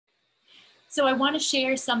So I want to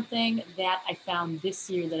share something that I found this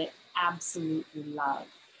year that I absolutely love.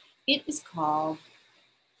 It is called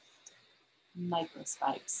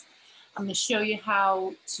Microspikes. I'm going to show you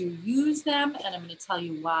how to use them, and I'm going to tell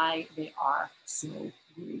you why they are so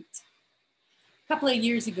great. A couple of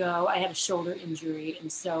years ago, I had a shoulder injury,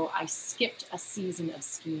 and so I skipped a season of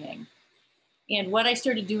skiing. And what I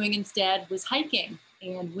started doing instead was hiking.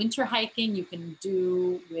 And winter hiking you can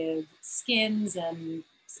do with skins and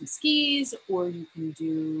some skis, or you can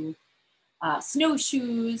do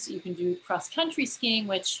snowshoes. You can do cross-country skiing,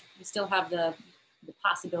 which you still have the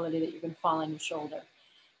possibility that you're going to fall on your shoulder.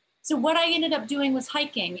 So what I ended up doing was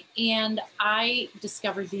hiking, and I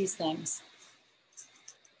discovered these things.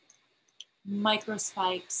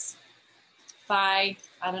 Microspikes by,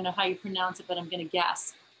 I don't know how you pronounce it, but I'm going to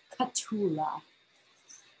guess, kahtoola.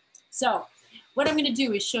 So what I'm going to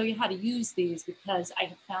do is show you how to use these because I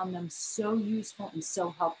have found them so useful and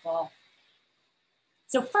so helpful.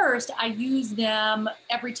 So first, I use them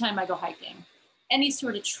every time I go hiking. Any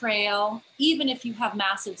sort of trail, even if you have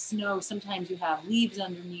massive snow, sometimes you have leaves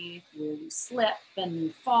underneath where you slip and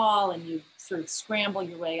you fall and you sort of scramble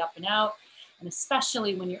your way up and out. And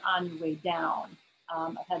especially when you're on your way down.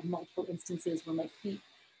 I've had multiple instances where my feet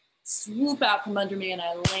swoop out from under me and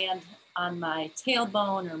I land on my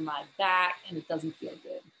tailbone or my back and it doesn't feel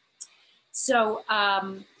good. So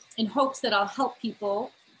in hopes that I'll help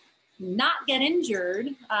people not get injured,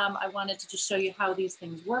 I wanted to just show you how these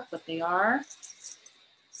things work, what they are.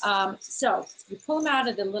 So you pull them out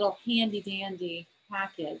of the little handy dandy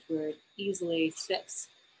package where it easily fits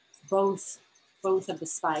both of the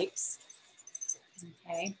spikes,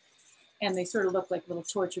 okay? And they sort of look like little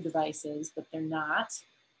torture devices, but they're not,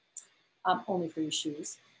 only for your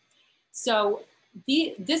shoes. So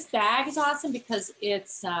this bag is awesome because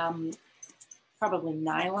it's probably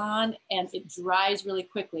nylon and it dries really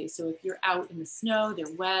quickly. So if you're out in the snow, they're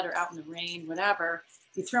wet, or out in the rain, whatever,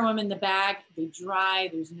 you throw them in the bag, they dry,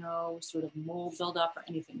 there's no sort of mold buildup or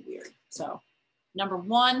anything weird. So number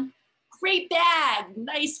one, great bag,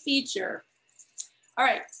 nice feature. All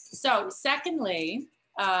right, so secondly,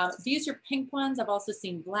 these are pink ones. I've also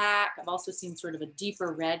seen black. I've also seen sort of a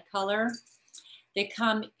deeper red color. They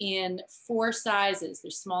come in 4 sizes.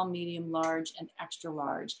 They're small, medium, large, and extra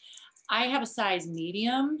large. I have a size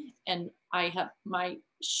medium, and my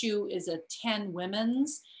shoe is a 10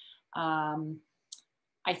 women's.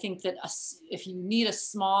 I think that if you need a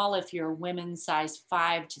small, if you're a women's, size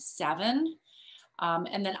 5 to 7.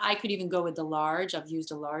 And then I could even go with the large. I've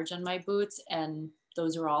used a large on my boots, and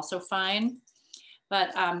those are also fine.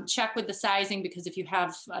 But check with the sizing, because if you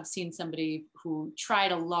have, I've seen somebody who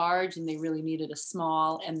tried a large and they really needed a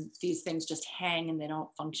small, and these things just hang and they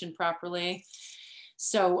don't function properly.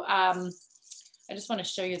 So I just want to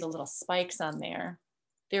show you the little spikes on there.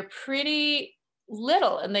 They're pretty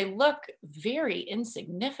little and they look very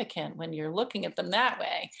insignificant when you're looking at them that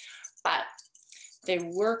way, but they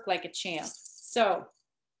work like a champ. So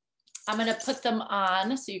I'm going to put them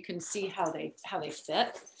on so you can see how they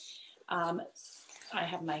fit. I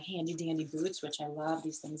have my handy dandy boots, which I love.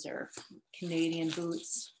 These things are Canadian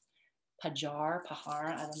boots, Pahar,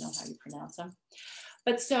 I don't know how you pronounce them.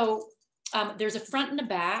 But so there's a front and a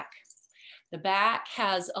back. The back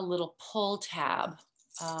has a little pull tab,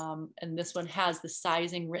 and this one has the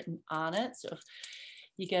sizing written on it. So if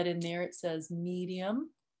you get in there, it says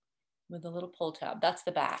medium with a little pull tab. That's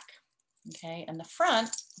the back, okay? And the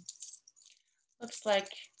front looks like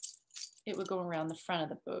it would go around the front of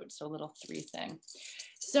the boot, so a little 3 thing.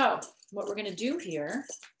 So what we're gonna do here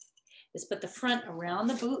is put the front around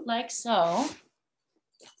the boot like so,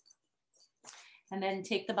 and then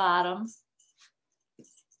take the bottom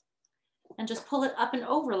and just pull it up and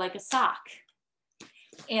over like a sock.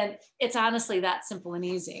 And it's honestly that simple and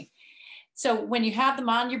easy. So when you have them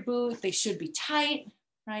on your boot, they should be tight,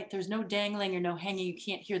 right? There's no dangling or no hanging. You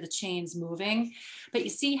can't hear the chains moving, but you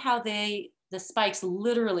see how the spikes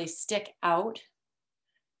literally stick out.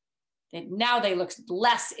 Now they look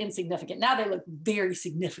less insignificant. Now they look very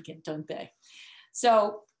significant, don't they?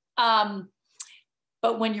 So,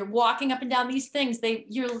 but when you're walking up and down these things,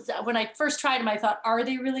 when I first tried them, I thought, are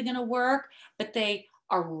they really gonna work? But they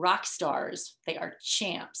are rock stars. They are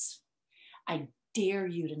champs. I dare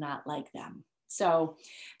you to not like them. So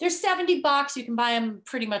they're 70 bucks. You can buy them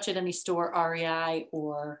pretty much at any store, REI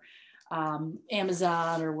or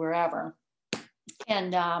Amazon or wherever.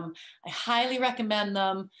 And I highly recommend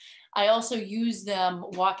them. I also use them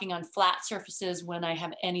walking on flat surfaces when I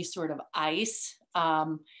have any sort of ice.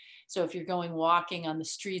 So if you're going walking on the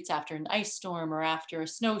streets after an ice storm or after a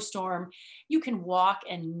snowstorm, you can walk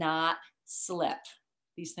and not slip.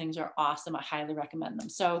 These things are awesome. I highly recommend them.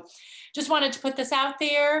 So just wanted to put this out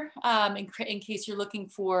there in case you're looking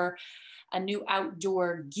for a new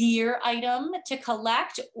outdoor gear item to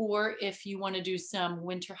collect, or if you want to do some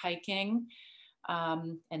winter hiking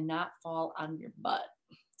and not fall on your butt.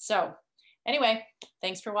 So anyway,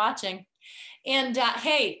 thanks for watching. And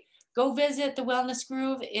hey, go visit the Wellness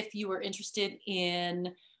Groove if you are interested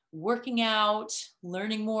in working out,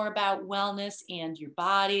 learning more about wellness and your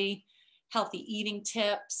body, healthy eating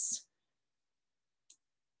tips,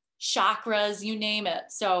 chakras, you name it.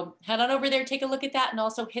 So head on over there, take a look at that, and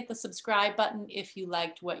also hit the subscribe button if you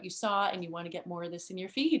liked what you saw and you want to get more of this in your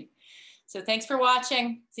feed. So thanks for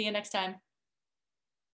watching. See you next time.